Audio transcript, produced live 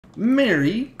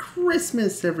Merry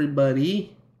Christmas,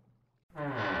 everybody!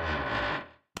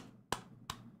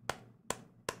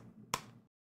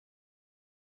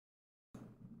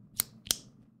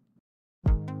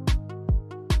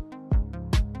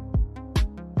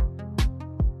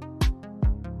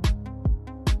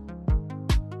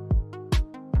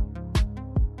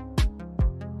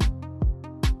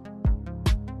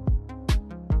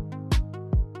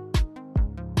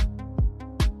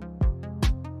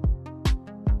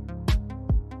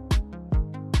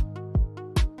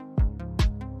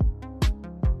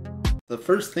 The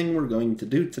first thing we're going to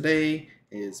do today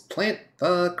is plant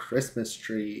the Christmas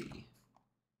tree.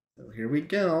 So here we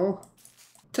go.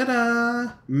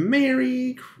 Ta-da!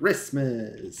 Merry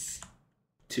Christmas!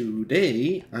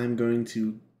 Today I'm going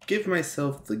to give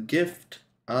myself the gift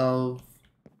of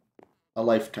a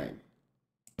lifetime.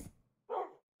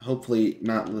 Hopefully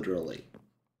not literally.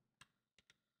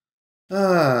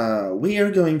 We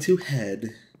are going to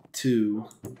head to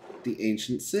the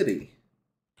ancient city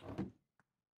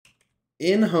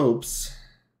in hopes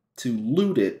to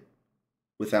loot it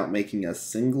without making a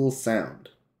single sound.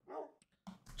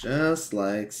 Just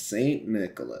like St.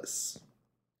 Nicholas.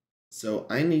 So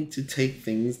I need to take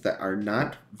things that are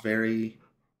not very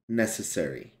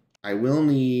necessary. I will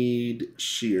need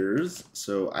shears,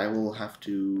 so I will have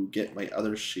to get my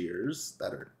other shears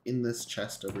that are in this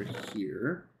chest over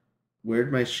here.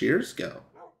 Where'd my shears go?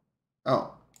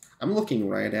 Oh, I'm looking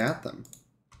right at them.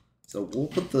 So we'll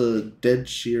put the dead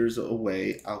shears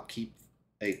away. I'll keep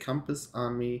a compass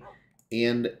on me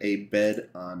and a bed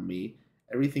on me.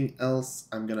 Everything else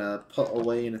I'm gonna put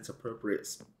away in its appropriate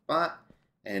spot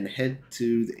and head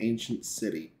to the ancient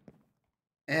city.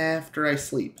 After I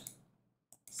sleep.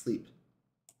 Sleep.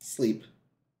 Sleep.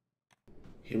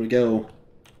 Here we go.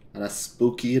 On a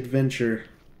spooky adventure.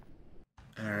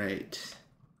 Alright.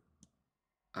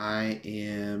 I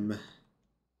am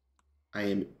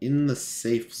in the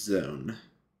safe zone.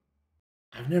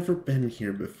 I've never been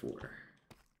here before.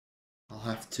 I'll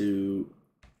have to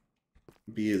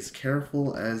be as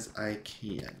careful as I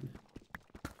can.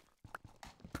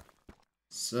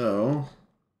 So,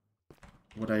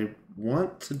 what I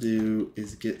want to do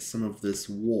is get some of this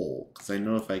wool, because I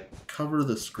know if I cover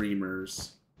the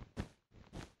screamers,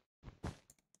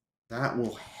 that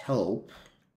will help.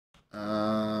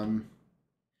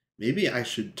 Maybe I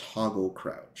should toggle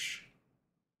crouch.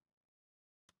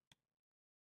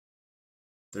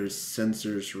 There's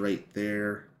sensors right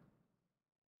there.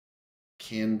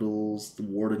 Candles, the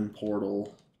Warden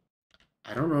portal.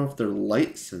 I don't know if they're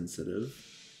light sensitive.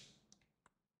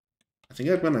 I think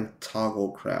I'm gonna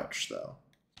toggle crouch though.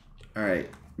 Alright,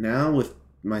 now with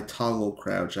my toggle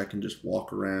crouch, I can just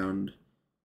walk around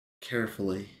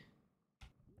carefully.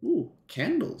 Ooh,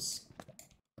 candles.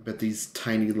 I bet these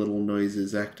tiny little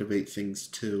noises activate things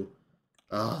too.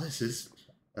 Oh, this is...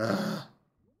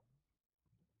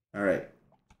 Alright.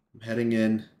 I'm heading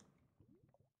in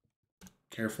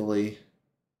carefully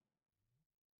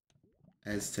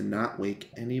as to not wake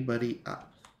anybody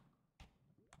up.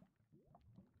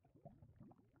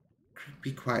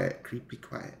 Creepy quiet, creepy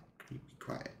quiet, creepy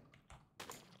quiet.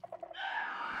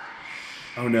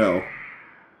 Oh no.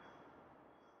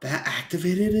 That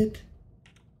activated it?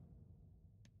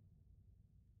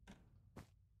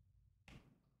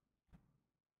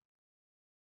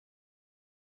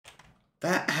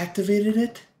 That activated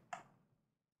it?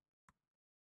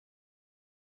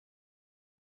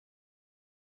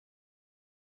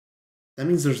 That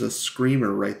means there's a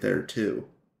screamer right there too.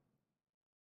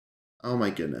 Oh my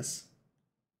goodness.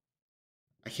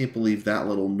 I can't believe that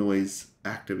little noise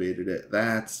activated it.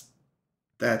 That's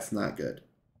not good.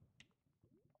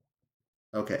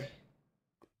 Okay.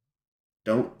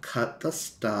 Don't cut the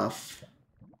stuff.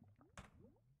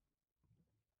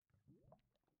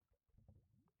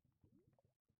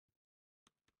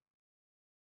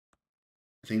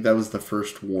 I think that was the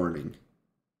first warning.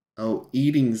 Oh,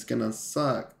 eating's gonna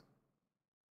suck.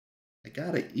 I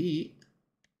gotta eat.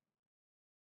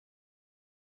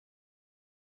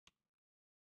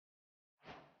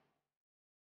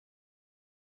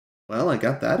 Well, I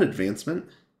got that advancement.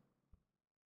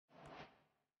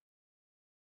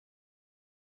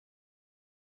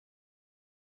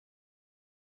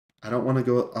 I don't want to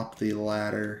go up the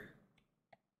ladder.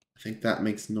 I think that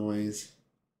makes noise.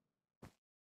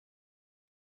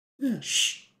 Yeah,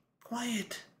 shh,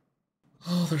 quiet.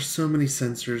 Oh, there's so many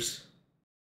sensors.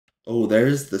 Oh,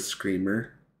 there's the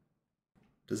screamer.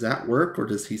 Does that work, or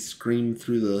does he scream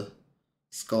through the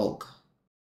skulk?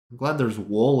 I'm glad there's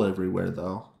wool everywhere,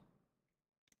 though.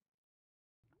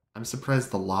 I'm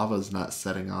surprised the lava's not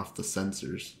setting off the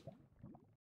sensors.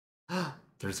 Ah,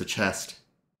 there's a chest.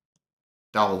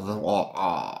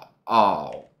 Oh.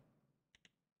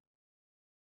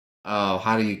 Oh,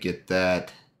 how do you get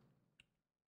that?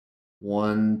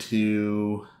 1,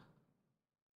 2,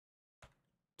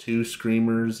 2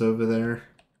 screamers over there.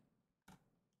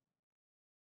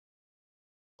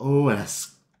 Oh, and a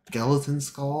skeleton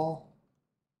skull.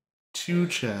 2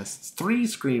 chests, 3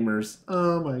 screamers.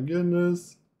 Oh my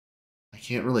goodness. I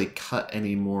can't really cut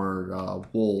any more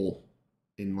wool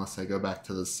unless I go back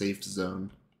to the safe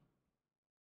zone.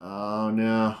 Oh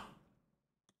no.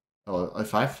 Oh,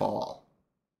 if I fall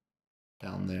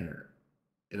down there,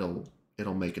 it'll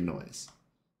make a noise.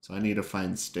 So I need to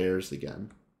find stairs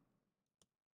again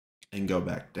and go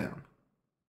back down.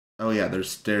 Oh yeah, there's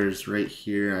stairs right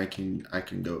here. I can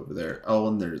go over there. Oh,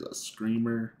 and there's a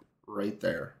screamer right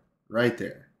there. Right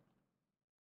there.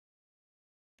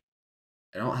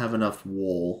 I don't have enough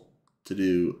wool to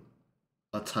do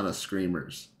a ton of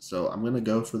screamers. So I'm going to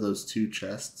go for those 2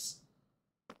 chests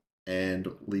and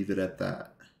leave it at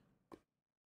that.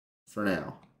 For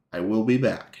now. I will be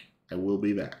back. I will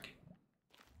be back.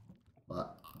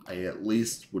 But I at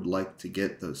least would like to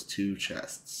get those 2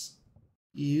 chests.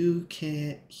 You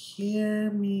can't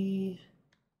hear me.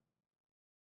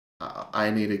 I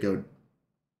need to go.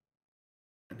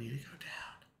 I need to go down.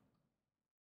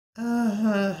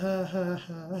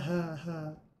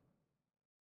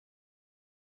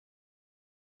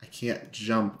 I can't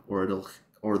jump or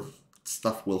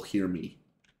stuff will hear me.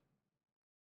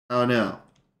 Oh no.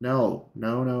 No.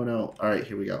 Alright,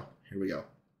 here we go. Here we go.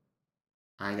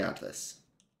 I got this.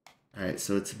 Alright,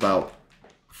 so it's about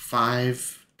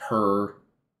 5 per.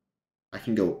 I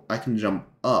can jump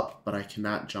up, but I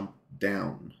cannot jump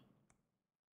down.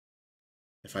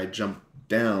 If I jump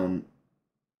down,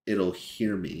 it'll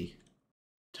hear me.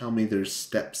 Tell me there's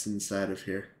steps inside of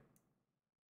here.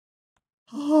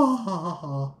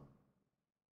 I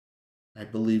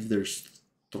believe there's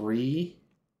 3.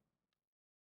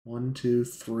 1, 2,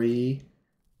 3.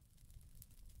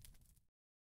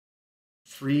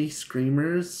 3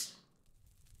 screamers?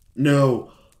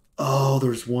 No. Oh,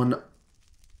 there's 1.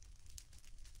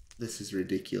 This is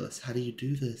ridiculous. How do you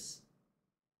do this?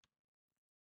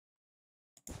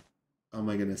 Oh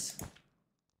my goodness.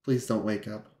 Please don't wake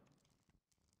up.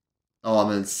 Oh,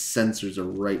 and then sensors are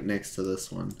right next to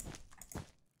this one.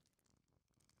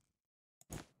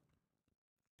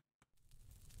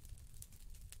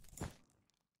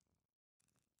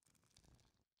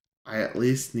 I at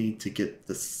least need to get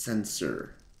the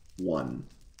sensor one.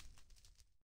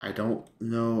 I don't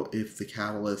know if the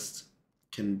catalyst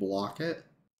can block it,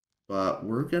 but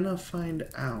we're gonna find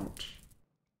out.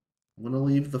 I'm gonna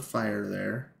leave the fire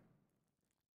there.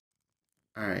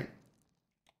 Alright.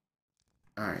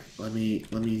 Alright, let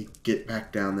me get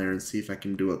back down there and see if I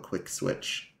can do a quick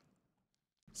switch.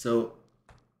 So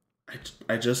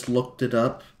I just looked it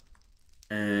up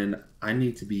and I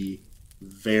need to be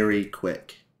very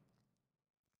quick.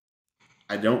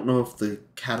 I don't know if the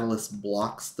catalyst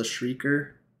blocks the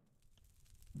shrieker,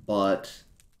 but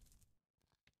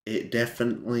it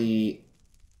definitely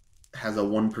has a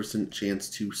 1% chance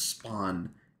to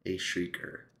spawn a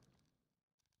shrieker.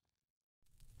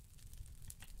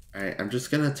 Alright, I'm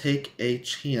just gonna take a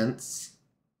chance.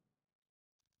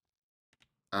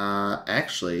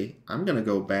 Actually, I'm gonna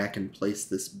go back and place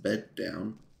this bed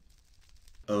down.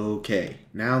 Okay,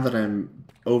 now that I'm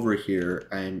over here,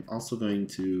 I'm also going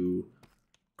to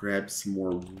grab some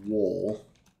more wool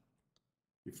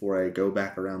before I go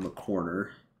back around the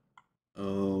corner.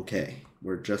 Okay,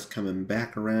 we're just coming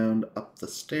back around up the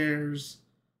stairs,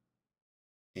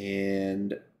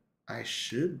 and I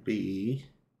should be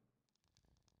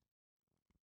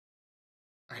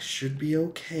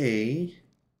okay.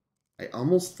 I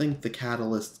almost think the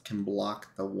catalyst can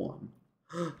block the one.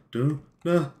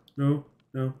 No,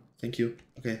 thank you.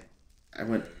 Okay,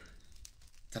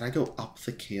 did I go up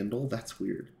the candle? That's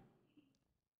weird.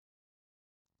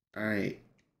 Alright,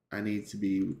 I need to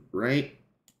be right.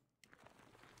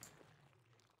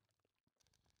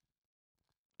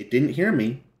 It didn't hear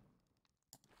me.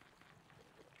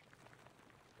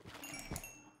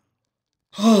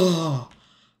 Oh,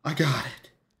 I got it.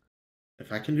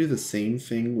 If I can do the same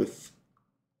thing with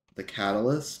the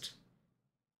catalyst,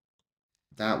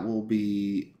 that will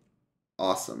be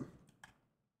awesome.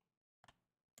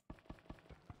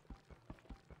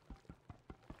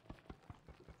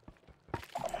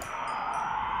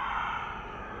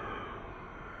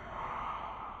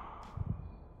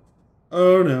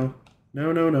 Oh no.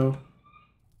 No.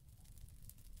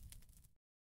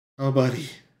 Oh buddy.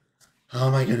 Oh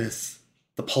my goodness.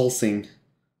 The pulsing.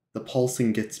 The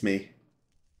pulsing gets me.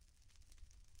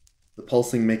 The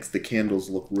pulsing makes the candles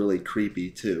look really creepy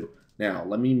too. Now,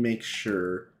 let me make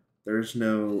sure there's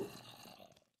no...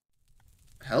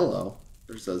 Hello.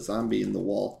 There's a zombie in the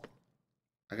wall.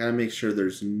 I gotta make sure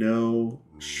there's no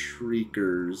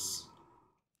shriekers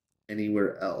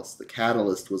anywhere else. The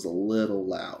catalyst was a little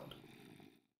loud.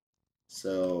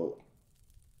 So,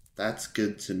 that's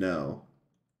good to know.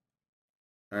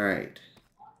 Alright.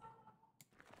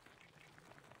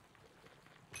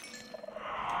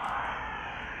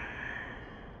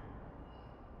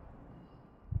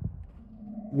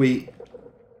 Wait.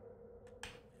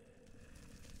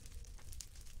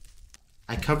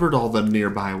 I covered all the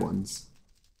nearby ones.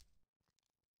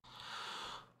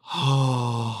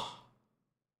 Oh.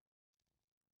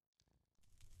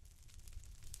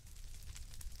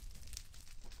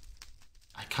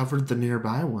 I covered the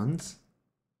nearby ones.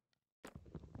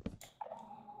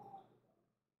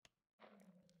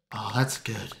 Oh, that's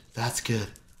good. That's good.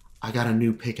 I got a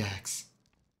new pickaxe.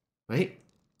 Wait,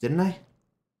 didn't I?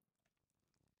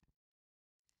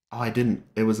 Oh, I didn't.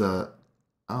 It was a...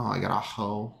 Oh, I got a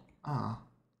hoe. Oh.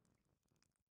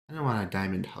 I don't want a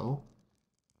diamond hoe.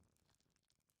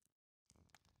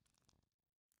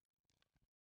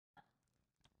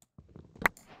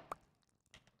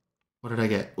 What did I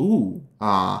get? Ooh.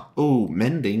 Ooh,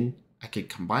 mending. I could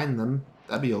combine them.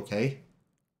 That'd be okay.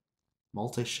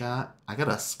 Multi-shot. I got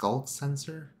a skull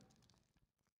sensor.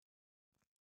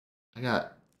 I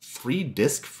got 3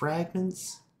 disc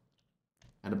fragments.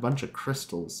 And a bunch of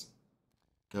crystals.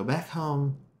 Go back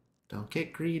home. Don't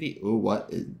get greedy. Ooh, what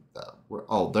is the...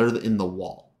 Oh, they're in the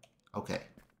wall. Okay.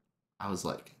 I was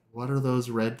like, what are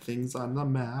those red things on the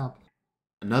map?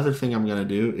 Another thing I'm going to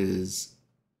do is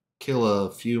kill a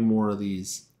few more of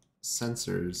these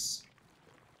sensors.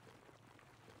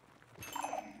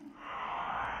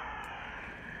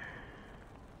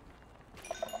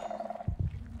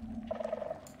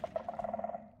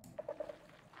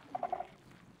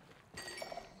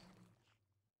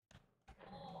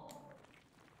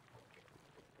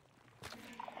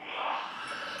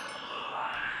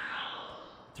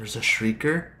 There's a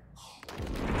shrieker.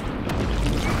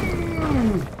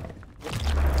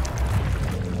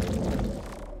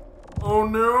 Oh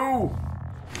no!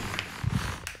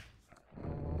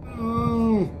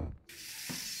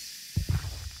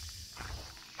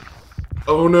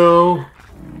 Oh no!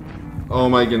 Oh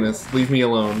my goodness, leave me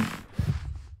alone.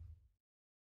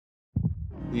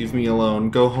 Leave me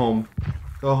alone. Go home.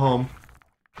 Go home.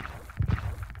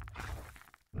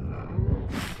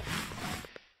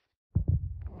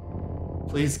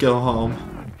 Please go home.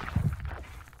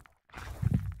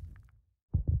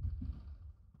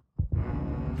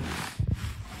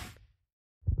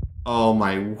 Oh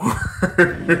my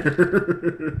word.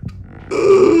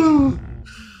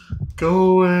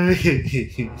 Go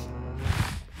away.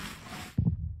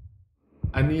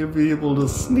 I need to be able to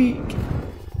sneak.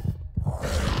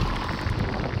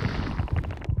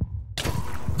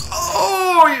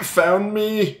 Oh, he found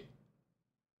me.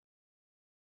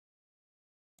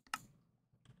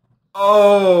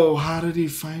 Oh, how did he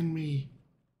find me?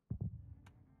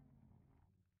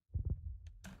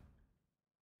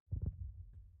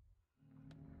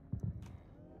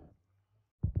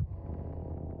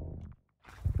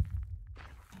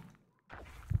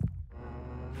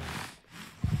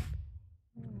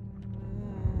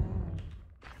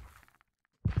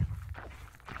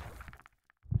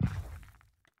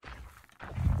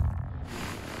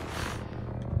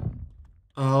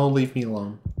 Oh, leave me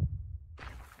alone.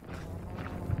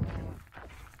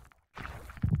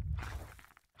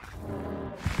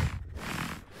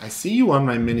 I see you on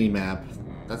my mini-map.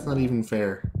 That's not even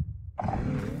fair.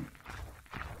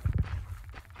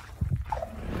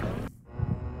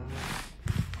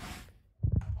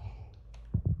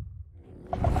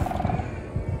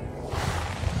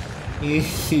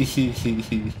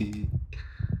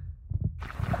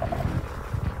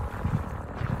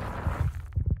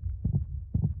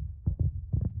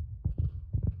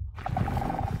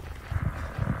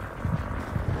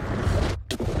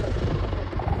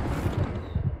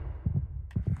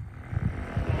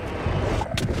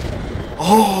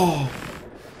 Oh!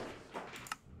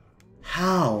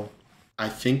 How? I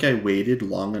think I waited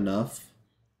long enough.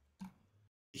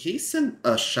 He sent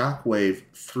a shockwave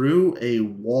through a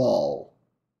wall,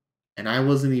 and I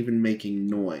wasn't even making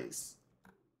noise.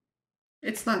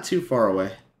 It's not too far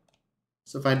away.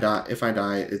 So if I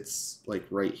die, it's like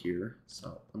right here.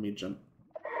 So let me jump.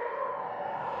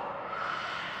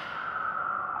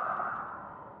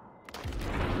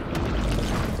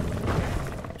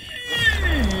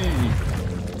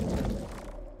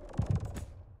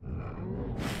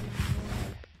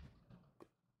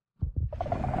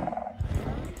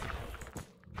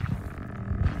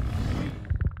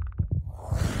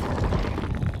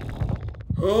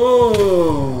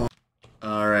 Oh!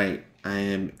 Alright, I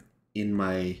am in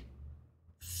my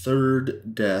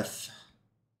third death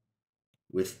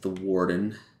with the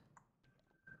Warden.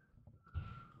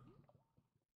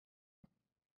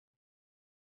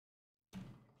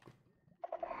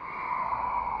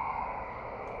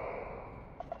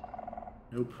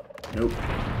 Nope, nope,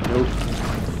 nope.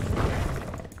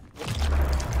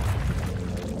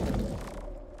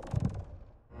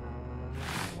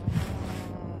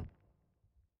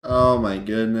 Oh my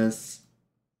goodness.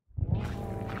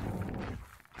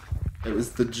 It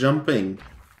was the jumping.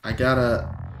 I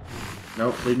gotta...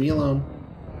 Nope, leave me alone.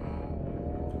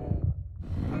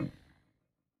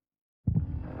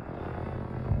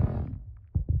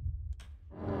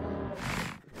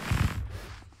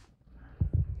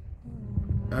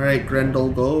 Alright, Grendel,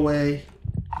 go away.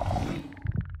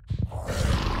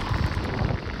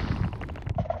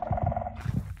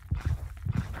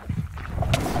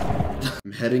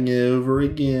 I'm heading over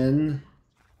again.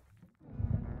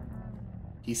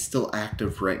 He's still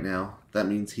active right now. That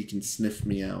means he can sniff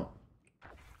me out.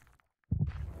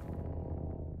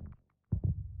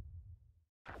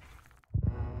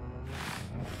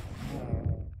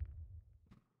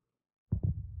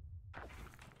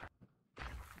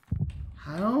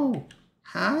 How?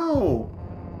 How?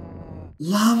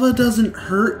 Lava doesn't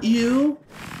hurt you?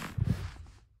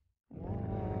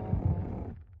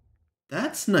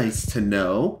 That's nice to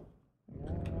know.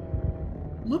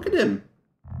 Look at him.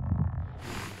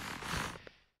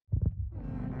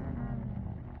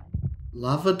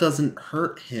 Lava doesn't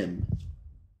hurt him.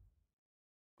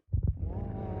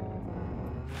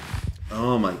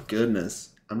 Oh my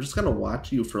goodness. I'm just gonna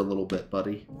watch you for a little bit,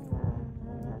 buddy.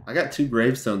 I got 2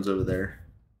 gravestones over there.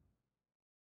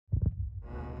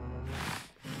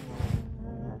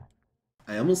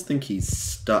 I almost think he's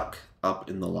stuck up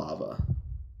in the lava.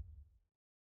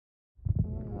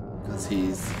 Because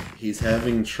he's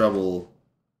having trouble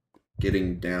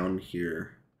getting down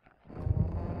here.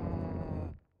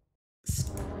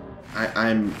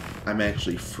 I'm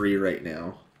actually free right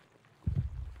now.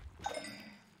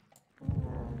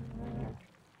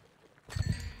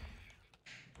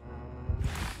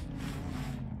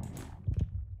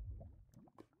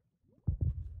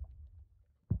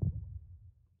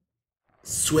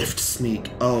 Swift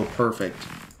sneak. Oh, perfect.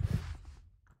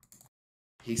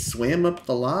 He swam up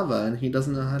the lava and he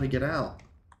doesn't know how to get out.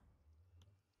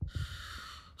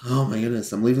 Oh my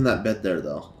goodness, I'm leaving that bed there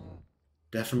though.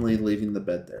 Definitely leaving the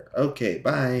bed there. Okay,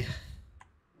 bye.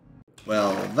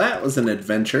 Well, that was an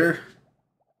adventure.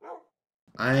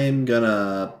 I'm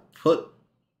gonna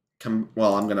I'm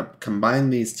gonna combine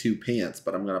these 2 pants,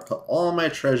 but I'm gonna put all my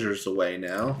treasures away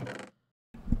now.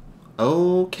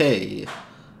 Okay,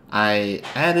 I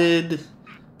added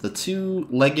the 2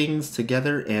 leggings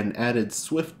together and added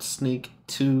Swift Sneak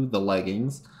to the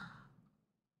leggings.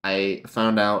 I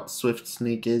found out Swift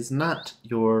Sneak is not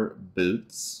your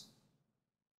boots,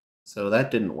 so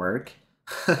that didn't work.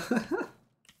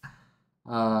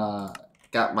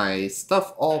 Got my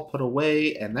stuff all put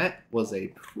away, and that was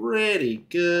a pretty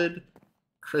good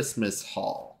Christmas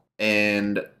haul.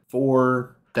 And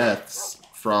 4 deaths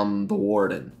from the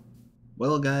Warden.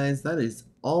 Well guys, that is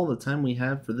all the time we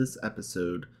have for this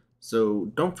episode.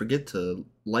 So don't forget to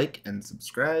like and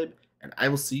subscribe, and I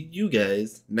will see you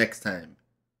guys next time.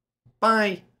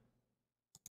 Bye!